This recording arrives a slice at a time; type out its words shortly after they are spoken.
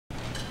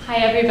Hi,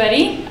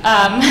 everybody.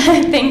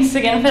 Thanks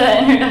again for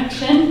that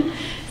introduction.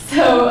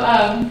 So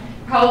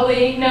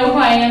probably know who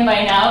I am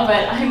by now,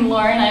 but I'm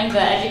Lauren. I'm the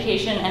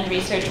Education and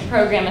Research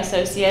Program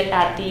Associate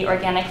at the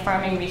Organic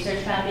Farming Research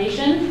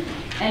Foundation.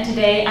 And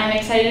today I'm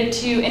excited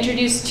to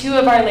introduce two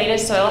of our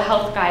latest soil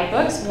health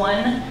guidebooks,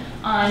 one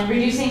on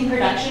reducing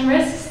production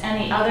risks and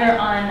the other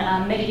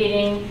on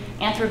mitigating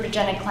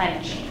anthropogenic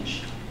climate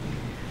change.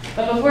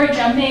 But before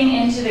jumping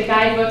into the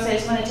guidebooks, I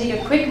just want to take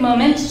a quick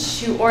moment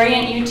to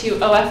orient you to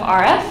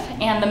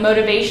OFRF and the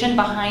motivation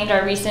behind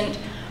our recent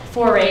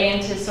foray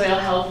into soil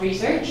health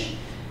research.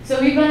 So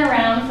we've been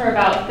around for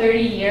about 30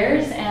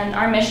 years, and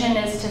our mission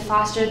is to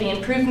foster the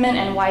improvement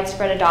and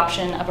widespread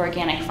adoption of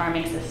organic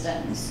farming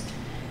systems.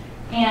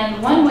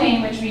 And one way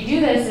in which we do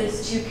this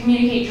is to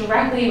communicate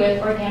directly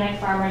with organic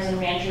farmers and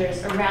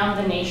ranchers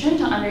around the nation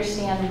to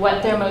understand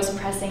what their most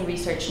pressing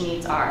research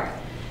needs are.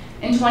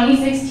 In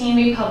 2016,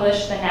 we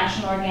published the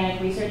National Organic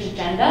Research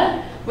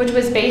Agenda, which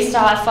was based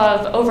off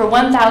of over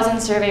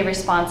 1,000 survey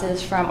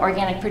responses from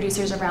organic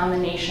producers around the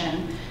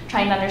nation,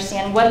 trying to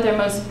understand what their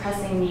most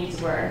pressing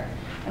needs were.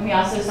 And we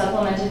also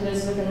supplemented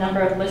this with a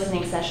number of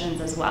listening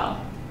sessions as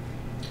well.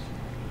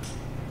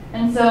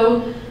 And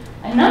so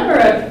a number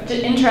of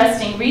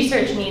interesting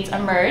research needs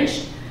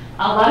emerged.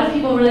 A lot of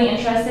people really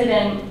interested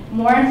in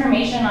more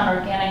information on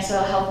organic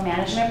soil health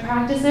management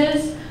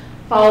practices,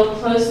 followed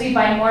closely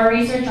by more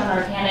research on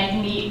organic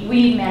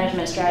weed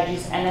management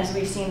strategies, and as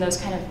we've seen, those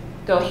kind of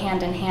go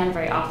hand in hand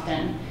very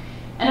often.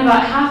 And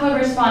about half of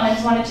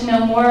respondents wanted to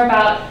know more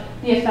about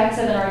the effects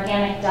of an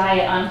organic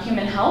diet on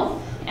human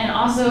health, and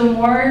also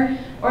more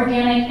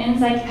organic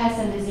insect, pest,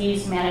 and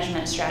disease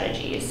management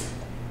strategies.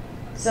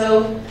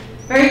 So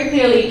very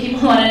clearly,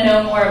 people want to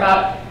know more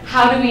about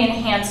how do we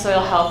enhance soil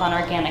health on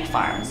organic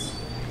farms.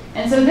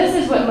 And so this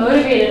is what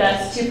motivated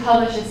us to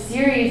publish a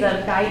series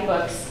of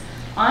guidebooks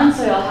on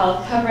soil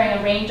health, covering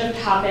a range of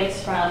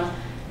topics from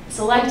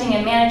selecting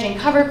and managing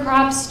cover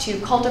crops to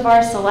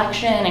cultivar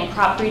selection and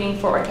crop breeding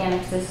for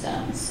organic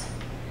systems.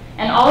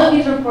 And all of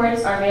these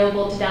reports are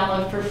available to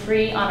download for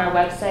free on our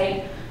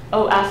website,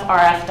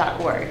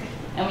 ofrf.org.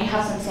 And we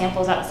have some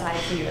samples outside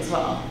for you as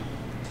well.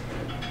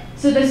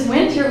 So this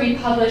winter, we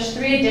published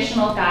 3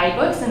 additional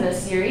guidebooks in this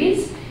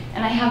series,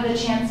 and I have the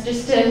chance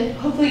just to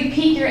hopefully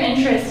pique your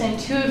interest in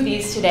 2 of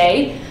these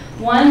today.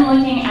 One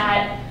looking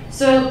at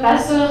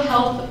best soil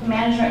health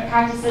management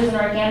practices in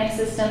organic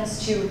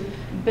systems to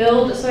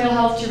build soil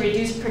health to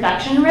reduce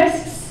production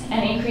risks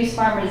and increase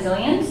farm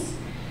resilience,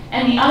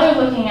 and the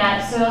other looking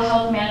at soil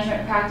health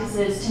management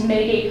practices to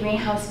mitigate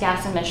greenhouse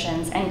gas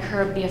emissions and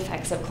curb the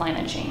effects of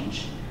climate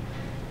change.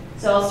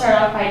 So I'll start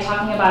off by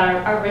talking about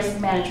our risk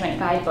management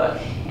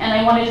guidebook. And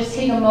I want to just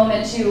take a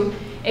moment to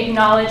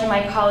acknowledge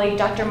my colleague,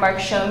 Dr. Mark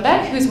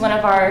Schoenbeck, who's one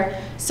of our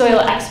soil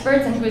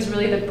experts and who is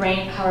really the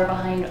brain power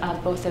behind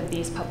both of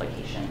these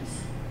publications.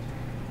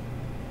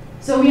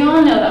 So we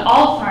all know that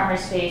all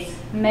farmers face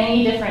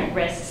many different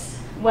risks,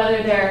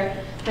 whether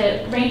they're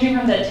ranging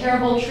from the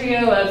terrible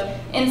trio of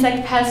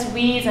insect pests,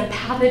 weeds, and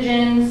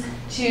pathogens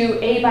to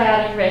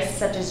abiotic risks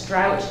such as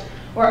drought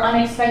or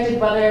unexpected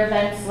weather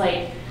events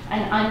like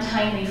an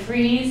untimely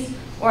freeze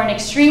or an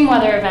extreme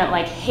weather event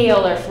like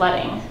hail or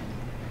flooding.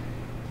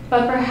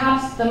 But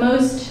perhaps the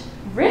most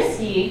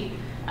risky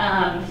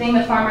thing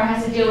the farmer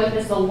has to deal with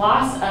is the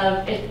loss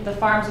of the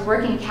farm's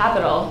working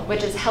capital,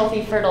 which is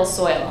healthy, fertile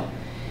soil.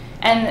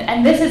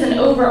 And this is an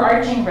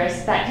overarching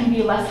risk that can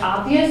be less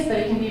obvious, but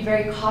it can be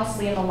very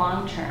costly in the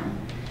long term.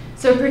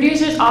 So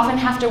producers often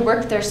have to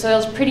work their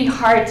soils pretty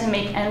hard to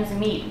make ends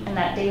meet in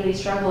that daily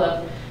struggle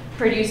of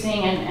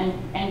producing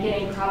and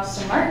getting crops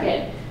to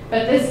market.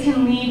 But this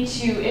can lead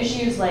to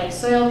issues like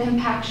soil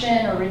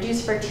compaction or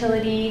reduced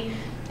fertility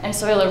and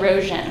soil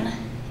erosion.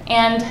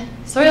 And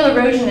soil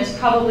erosion is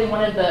probably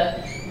one of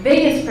the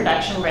biggest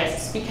production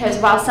risks, because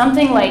while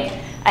something like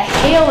a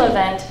hail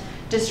event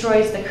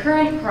destroys the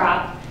current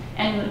crop,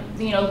 and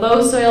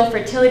low soil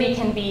fertility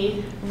can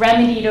be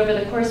remedied over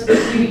the course of a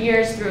few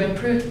years through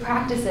improved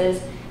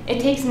practices, it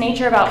takes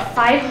nature about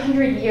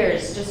 500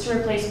 years just to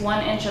replace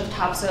 1 inch of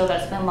topsoil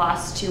that's been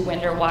lost to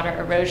wind or water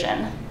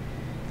erosion.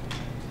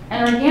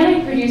 And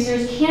organic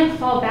producers can't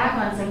fall back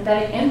on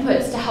synthetic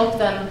inputs to help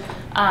them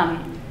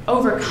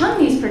overcome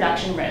these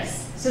production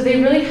risks. So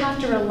they really have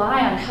to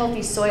rely on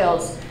healthy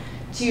soils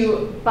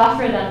to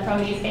buffer them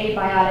from these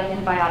abiotic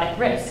and biotic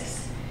risks.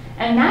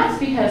 And that's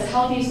because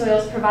healthy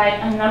soils provide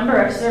a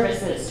number of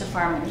services to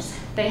farmers.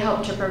 They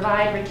help to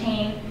provide,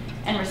 retain,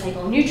 and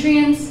recycle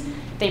nutrients.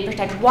 They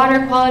protect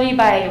water quality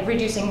by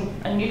reducing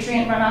a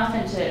nutrient runoff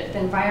into the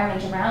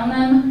environment around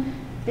them.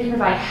 They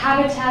provide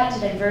habitat to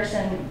diverse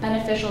and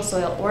beneficial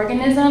soil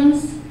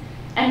organisms.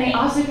 And they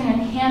also can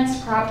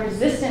enhance crop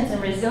resistance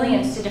and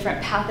resilience to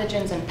different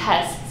pathogens and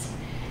pests.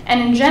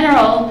 And in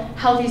general,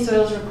 healthy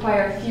soils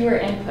require fewer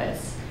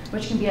inputs,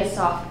 which can be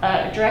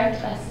a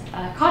direct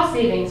cost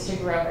savings to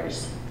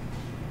growers.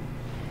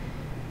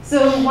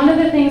 So one of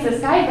the things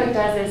this guidebook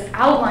does is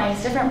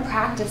outlines different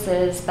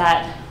practices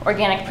that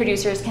organic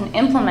producers can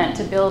implement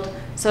to build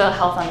soil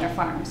health on their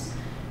farms.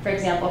 For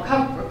example,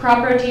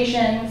 crop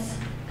rotations,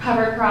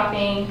 cover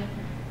cropping,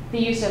 the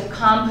use of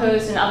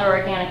compost and other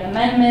organic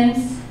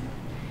amendments,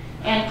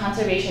 and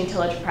conservation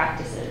tillage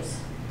practices.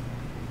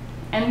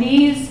 And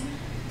these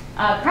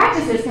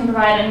practices can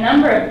provide a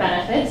number of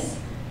benefits.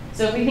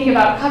 So if we think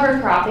about cover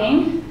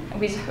cropping,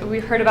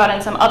 we've heard about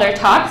in some other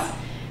talks,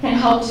 can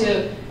help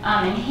to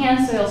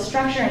enhance soil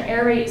structure and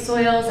aerate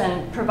soils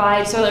and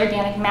provide soil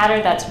organic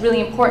matter that's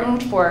really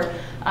important for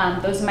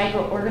those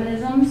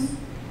microorganisms.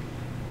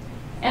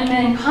 And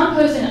then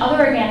compost and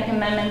other organic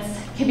amendments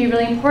can be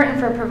really important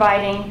for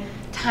providing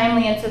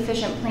timely and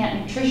sufficient plant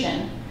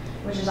nutrition,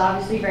 which is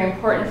obviously very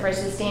important for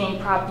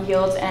sustaining crop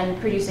yields and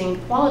producing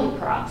quality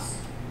crops.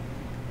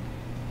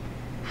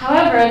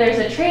 However, there's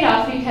a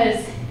trade-off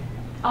because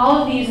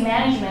all of these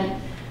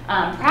management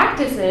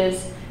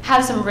practices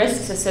have some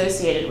risks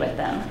associated with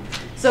them.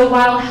 So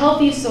while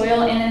healthy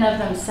soil in and of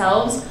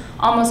themselves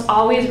almost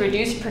always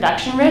reduce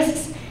production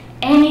risks,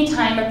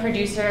 anytime a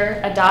producer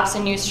adopts a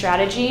new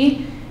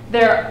strategy,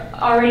 they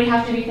already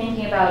have to be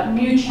thinking about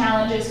new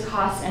challenges,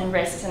 costs, and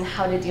risks and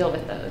how to deal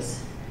with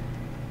those.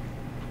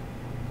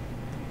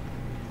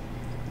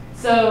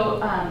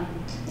 So, I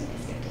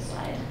skipped a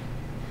slide.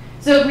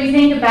 So if we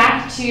think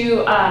back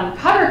to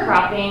cover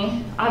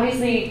cropping,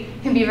 obviously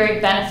can be very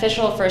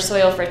beneficial for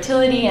soil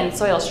fertility and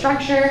soil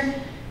structure.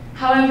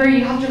 However,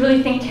 you have to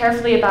really think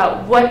carefully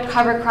about what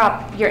cover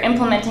crop you're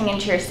implementing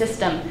into your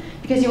system,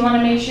 because you want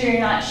to make sure you're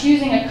not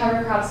choosing a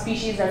cover crop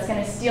species that's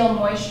going to steal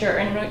moisture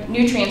and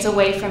nutrients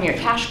away from your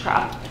cash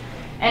crop.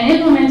 And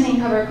implementing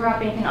cover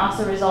cropping can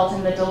also result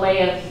in the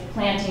delay of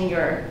planting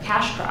your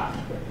cash crop.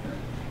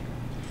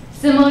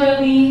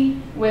 Similarly,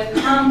 with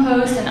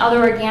compost and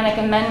other organic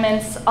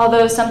amendments,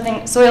 although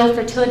soil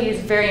fertility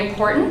is very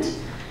important,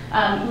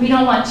 we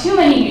don't want too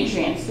many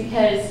nutrients,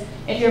 because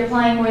if you're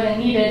applying more than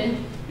needed,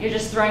 you're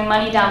just throwing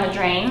money down the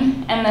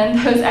drain, and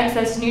then those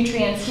excess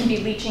nutrients can be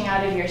leaching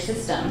out of your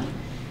system.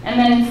 And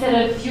then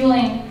instead of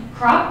fueling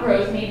crop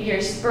growth, maybe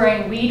you're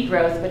spurring weed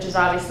growth, which is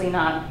obviously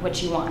not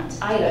what you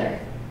want either.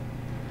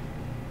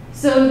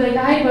 So the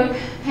guidebook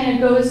kind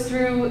of goes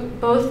through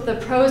both the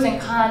pros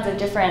and cons of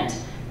different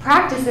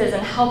practices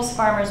and helps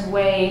farmers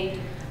weigh,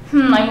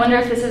 I wonder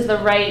if this is the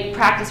right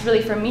practice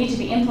really for me to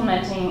be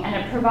implementing, and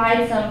it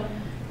provides some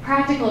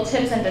practical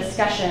tips and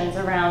discussions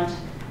around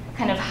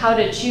kind of how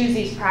to choose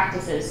these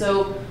practices.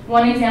 So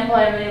one example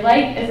I really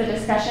like is a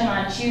discussion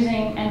on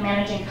choosing and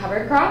managing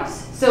cover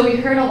crops. So we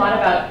heard a lot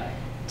about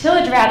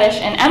tillage radish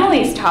in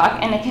Emily's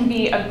talk, and it can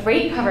be a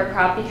great cover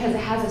crop because it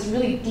has this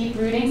really deep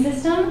rooting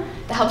system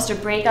that helps to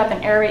break up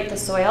and aerate the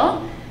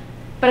soil.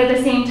 But at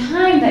the same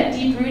time, that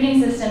deep rooting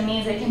system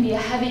means it can be a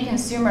heavy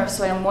consumer of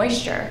soil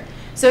moisture.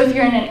 So if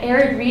you're in an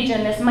arid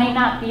region, this might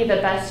not be the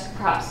best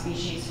crop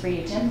species for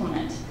you to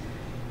implement.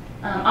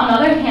 On the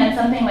other hand,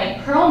 something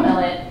like pearl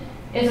millet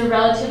is a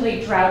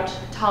relatively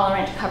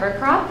drought-tolerant cover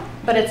crop,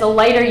 but it's a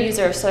lighter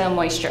user of soil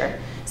moisture.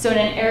 So in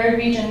an arid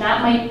region,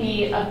 that might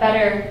be a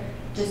better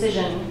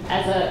decision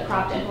as a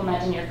crop to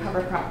implement in your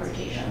cover crop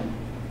rotation.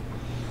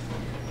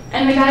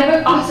 And the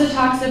guidebook also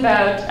talks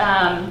about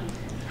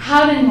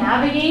how to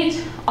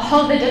navigate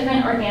all the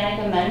different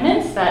organic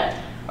amendments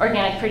that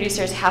organic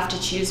producers have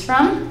to choose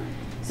from.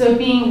 So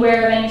being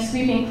aware of any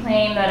sweeping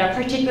claim that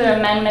a particular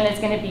amendment is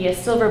going to be a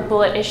silver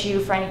bullet issue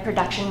for any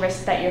production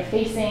risk that you're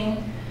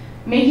facing.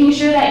 Making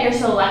sure that you're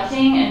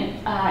selecting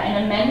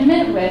an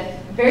amendment with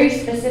very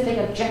specific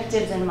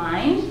objectives in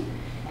mind,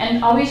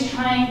 and always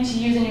trying to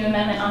use a new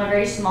amendment on a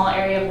very small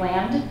area of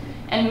land,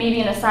 and maybe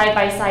in a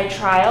side-by-side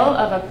trial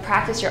of a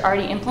practice you're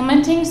already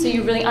implementing, so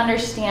you really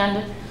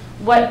understand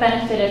what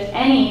benefit, if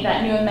any,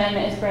 that new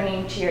amendment is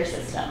bringing to your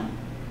system.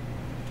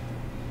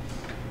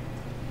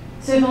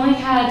 So we've only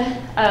had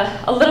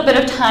a little bit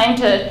of time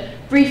to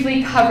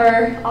briefly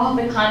cover all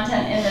the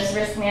content in this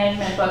risk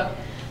management book,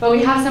 but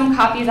we have some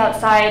copies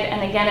outside,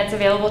 and again, it's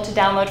available to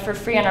download for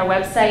free on our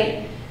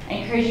website. I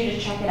encourage you to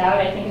check it out.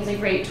 I think it's a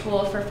great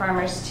tool for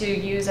farmers to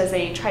use as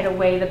they try to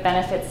weigh the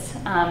benefits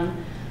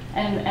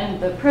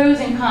and the pros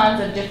and cons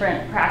of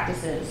different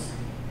practices.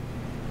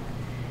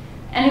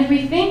 And if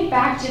we think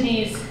back to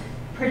these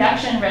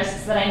production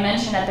risks that I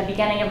mentioned at the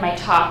beginning of my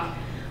talk,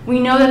 we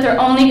know that they're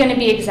only going to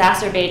be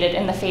exacerbated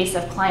in the face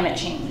of climate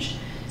change.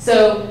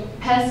 So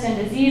pests and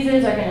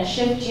diseases are going to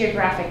shift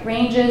geographic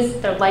ranges,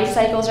 their life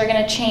cycles are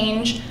going to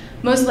change.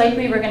 Most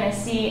likely we're going to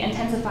see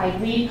intensified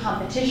weed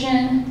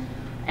competition,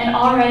 and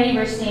already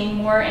we're seeing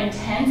more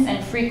intense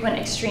and frequent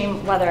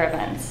extreme weather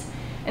events.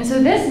 And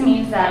so this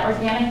means that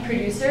organic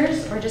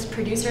producers, or just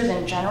producers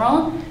in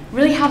general,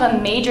 really have a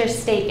major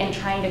stake in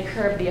trying to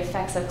curb the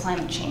effects of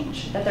climate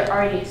change that they're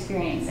already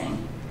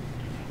experiencing.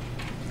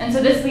 And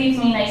so this leads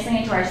me nicely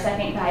into our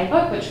second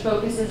guidebook, which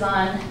focuses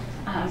on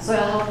soil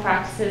health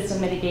practices to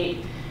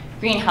mitigate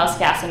greenhouse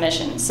gas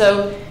emissions.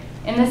 So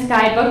in this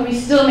guidebook, we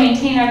still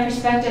maintain our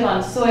perspective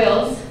on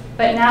soils,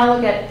 but now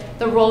look at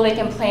the role they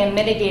can play in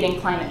mitigating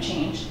climate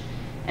change.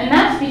 And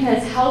that's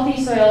because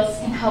healthy soils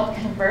can help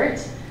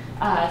convert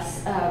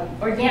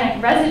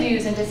organic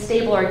residues into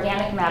stable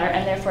organic matter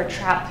and therefore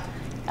trap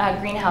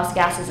greenhouse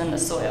gases in the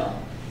soil.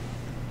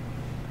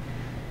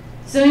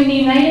 So in the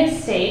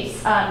United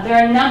States, there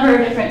are a number of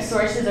different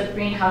sources of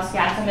greenhouse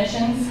gas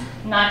emissions,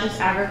 not just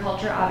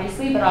agriculture,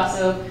 obviously, but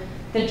also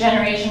the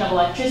generation of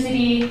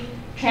electricity,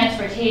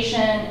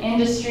 transportation,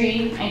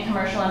 industry, and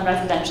commercial and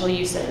residential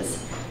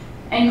uses.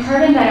 And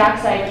carbon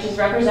dioxide, which is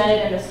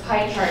represented in this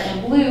pie chart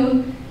in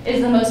blue,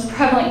 is the most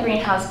prevalent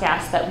greenhouse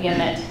gas that we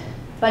emit,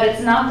 but it's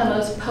not the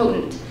most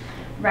potent.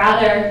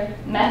 Rather,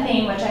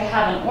 methane, which I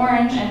have in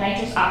orange, and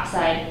nitrous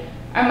oxide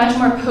are much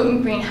more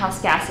potent greenhouse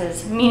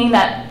gases, meaning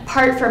that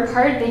part for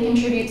part, they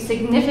contribute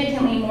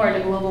significantly more to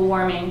global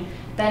warming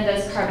than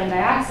does carbon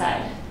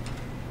dioxide.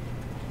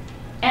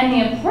 And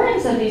the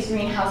importance of these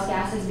greenhouse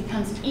gases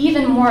becomes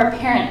even more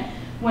apparent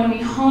when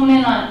we home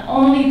in on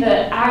only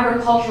the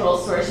agricultural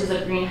sources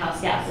of greenhouse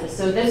gases.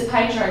 So this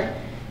pie chart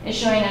is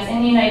showing us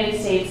in the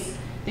United States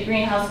the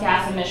greenhouse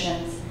gas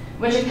emissions,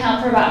 which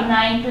account for about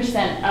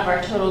 9% of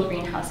our total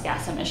greenhouse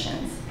gas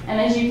emissions. And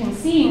as you can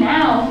see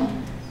now,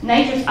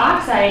 nitrous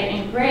oxide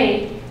in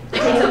gray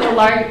takes up the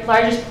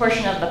largest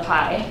portion of the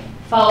pie,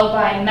 followed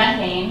by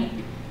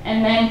methane,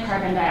 and then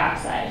carbon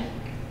dioxide.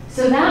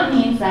 So that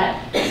means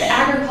that the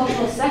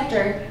agricultural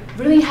sector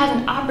really has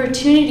an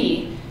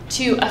opportunity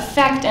to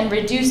affect and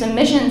reduce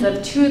emissions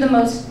of two of the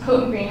most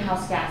potent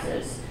greenhouse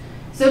gases.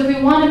 So if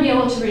we want to be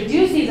able to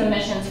reduce these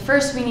emissions,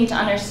 first we need to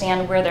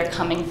understand where they're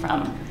coming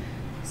from.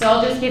 So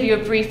I'll just give you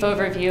a brief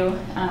overview,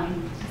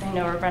 because I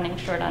know we're running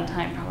short on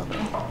time probably.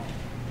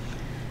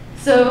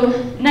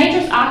 So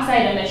nitrous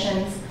oxide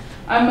emissions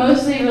are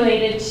mostly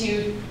related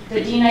to the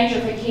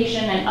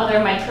denitrification and other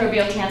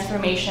microbial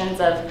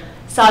transformations of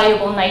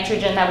soluble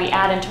nitrogen that we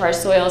add into our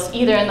soils,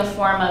 either in the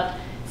form of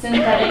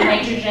synthetic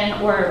nitrogen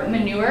or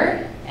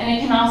manure, and it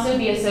can also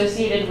be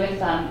associated with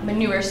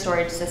manure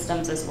storage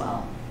systems as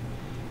well.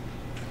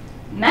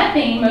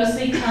 Methane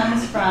mostly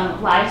comes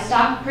from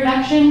livestock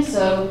production,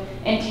 so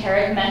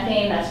enteric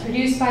methane that's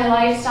produced by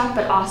livestock,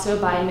 but also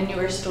by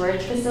manure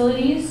storage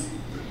facilities,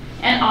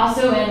 and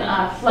also in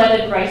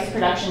flooded rice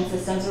production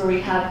systems where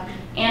we have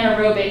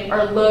anaerobic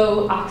or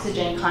low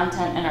oxygen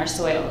content in our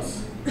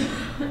soils.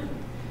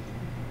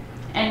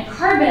 And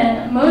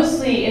carbon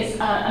mostly is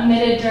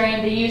emitted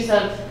during the use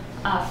of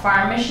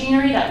farm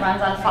machinery that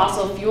runs on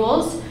fossil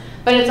fuels,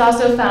 but it's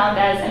also found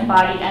as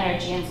embodied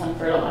energy in some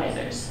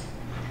fertilizers.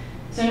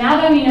 So now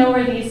that we know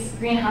where these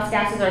greenhouse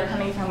gases are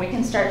coming from, we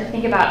can start to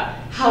think about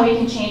how we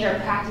can change our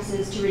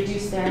practices to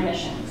reduce their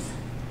emissions.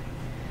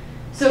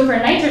 So for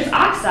nitrous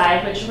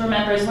oxide, which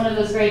remember is one of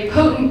those very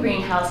potent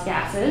greenhouse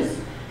gases,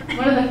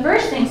 one of the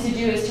first things to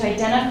do is to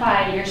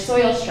identify your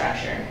soil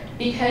structure,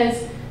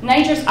 because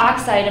nitrous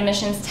oxide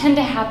emissions tend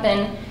to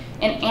happen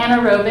in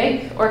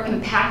anaerobic or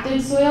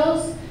compacted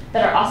soils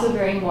that are also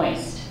very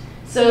moist.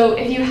 So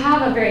if you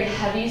have a very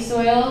heavy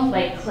soil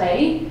like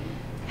clay,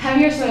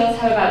 heavier soils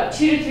have about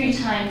 2 to 3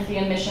 times the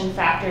emission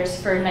factors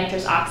for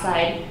nitrous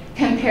oxide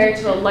compared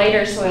to a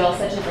lighter soil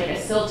such as like a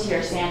silty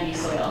or sandy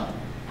soil.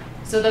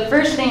 So the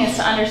first thing is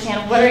to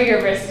understand what are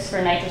your risks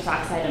for nitrous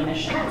oxide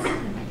emissions.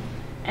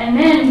 And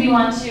then we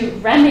want to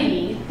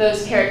remedy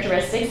those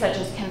characteristics such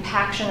as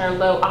compaction or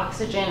low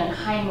oxygen and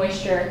high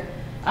moisture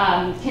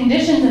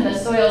conditions in the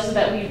soil so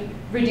that we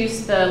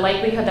reduce the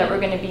likelihood that we're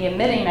going to be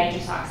emitting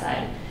nitrous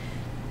oxide.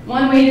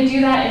 One way to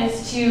do that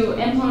is to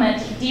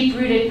implement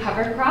deep-rooted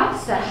cover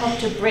crops that help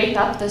to break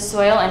up the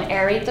soil and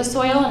aerate the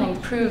soil and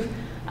improve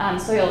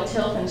soil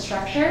tilth and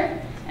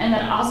structure, and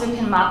that also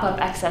can mop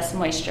up excess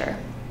moisture.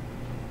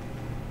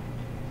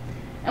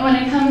 And when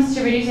it comes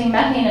to reducing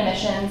methane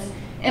emissions,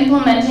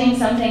 implementing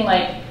something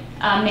like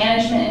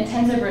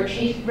management-intensive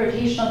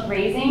rotational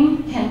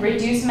grazing can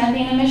reduce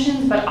methane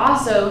emissions, but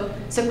also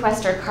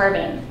sequester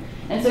carbon.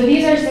 And so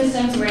these are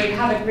systems where you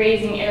have a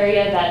grazing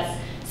area that's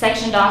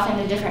sectioned off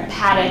into different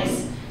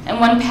paddocks, and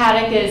one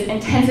paddock is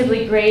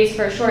intensively grazed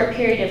for a short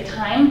period of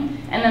time,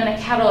 and then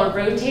the cattle are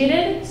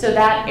rotated, so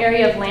that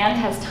area of land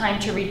has time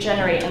to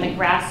regenerate and the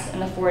grass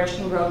and the forage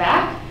can grow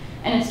back.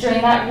 And it's during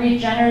that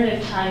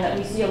regenerative time that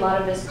we see a lot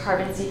of this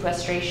carbon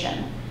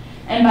sequestration.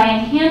 And by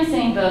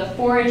enhancing the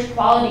forage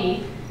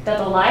quality that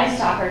the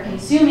livestock are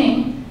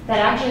consuming, that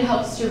actually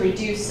helps to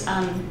reduce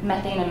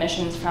methane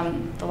emissions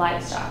from the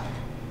livestock.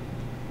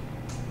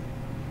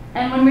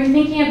 And when we're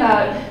thinking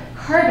about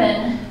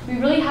carbon, we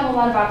really have a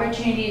lot of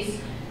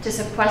opportunities to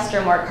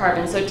sequester more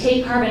carbon. So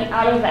take carbon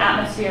out of the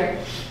atmosphere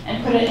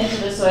and put it into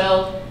the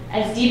soil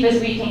as deep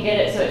as we can get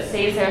it so it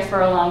stays there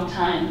for a long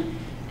time.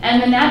 And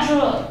the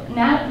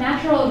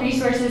Natural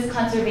Resources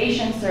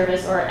Conservation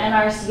Service, or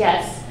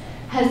NRCS,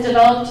 has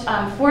developed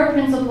 4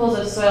 principles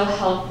of soil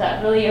health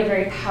that really are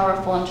very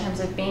powerful in terms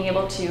of being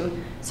able to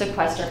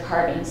sequester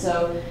carbon.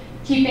 So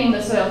keeping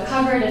the soil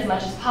covered as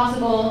much as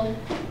possible,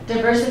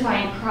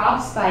 diversifying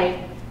crops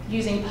by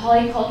using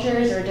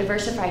polycultures or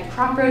diversified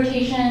crop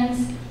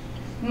rotations,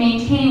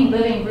 maintaining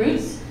living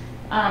roots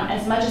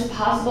as much as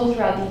possible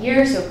throughout the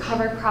year, so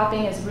cover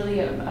cropping is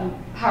really a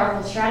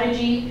powerful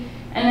strategy,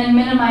 and then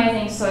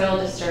minimizing soil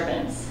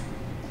disturbance.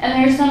 And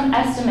there are some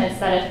estimates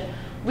that if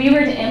we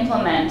were to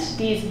implement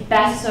these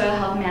best soil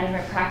health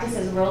management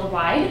practices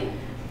worldwide,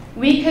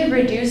 we could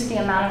reduce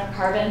the amount of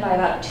carbon by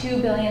about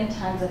 2 billion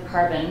tons of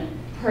carbon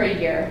per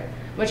year,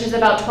 which is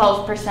about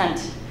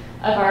 12%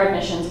 of our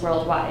emissions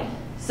worldwide.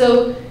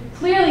 So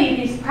clearly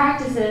these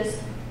practices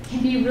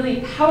can be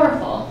really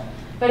powerful,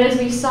 but as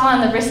we saw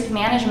in the risk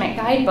management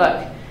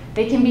guidebook,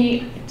 they can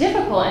be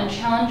difficult and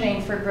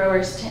challenging for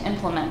growers to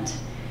implement.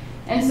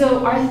 And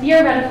so our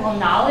theoretical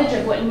knowledge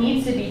of what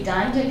needs to be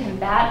done to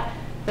combat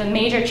the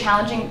major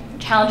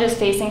challenges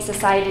facing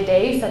society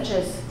today, such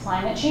as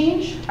climate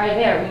change, are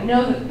there.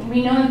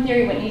 We know in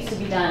theory what needs to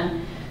be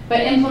done,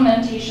 but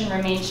implementation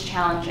remains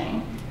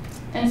challenging.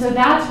 And so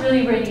that's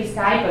really where these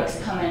guidebooks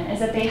come in, is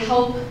that they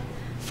help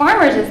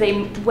farmers as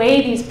they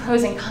weigh these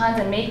pros and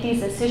cons and make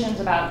these decisions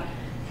about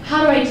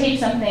how do I take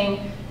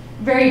something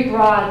very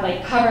broad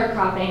like cover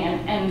cropping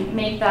and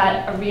make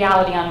that a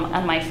reality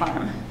on my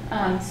farm.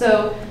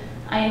 So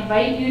I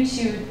invite you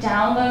to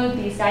download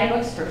these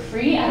guidebooks for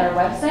free at our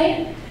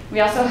website.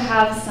 We also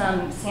have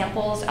some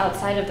samples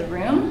outside of the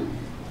room.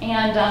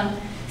 And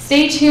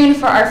stay tuned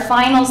for our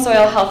final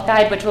soil health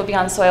guide, which will be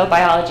on soil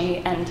biology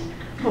and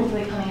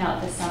hopefully coming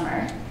out this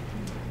summer.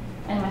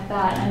 And with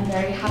that, I'm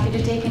very happy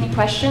to take any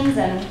questions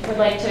and would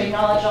like to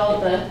acknowledge all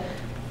of the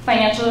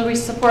financial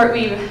support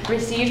we've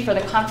received for the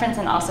conference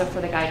and also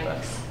for the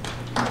guidebooks.